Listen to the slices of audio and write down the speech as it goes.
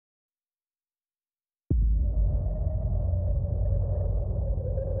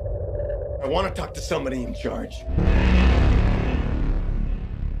want to talk to somebody in charge.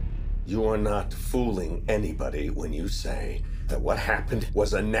 You are not fooling anybody when you say that what happened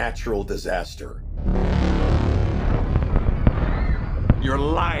was a natural disaster. You're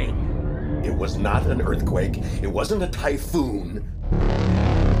lying. It was not an earthquake. It wasn't a typhoon.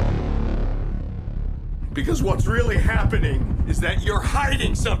 Because what's really happening is that you're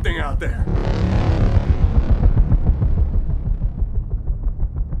hiding something out there.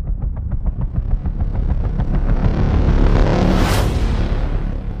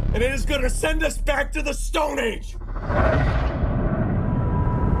 And it is going to send us back to the Stone Age.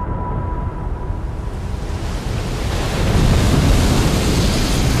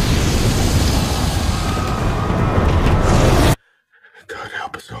 God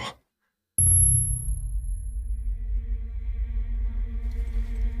help us all.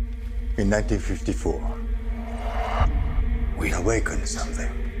 In 1954, we awakened something.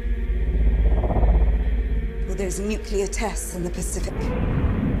 Well, there's nuclear tests in the Pacific.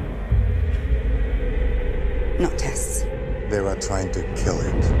 Not tests. They were trying to kill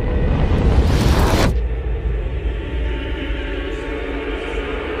it.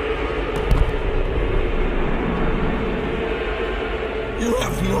 You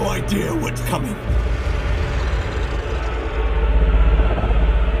have no idea what's coming.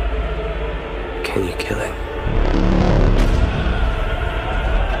 Can you kill it?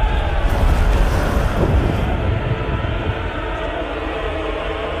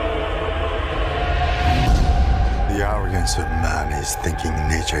 The arrogance of man is thinking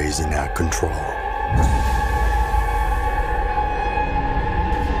nature is in our control.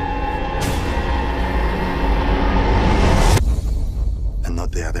 And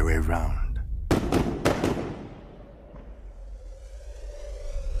not the other way around.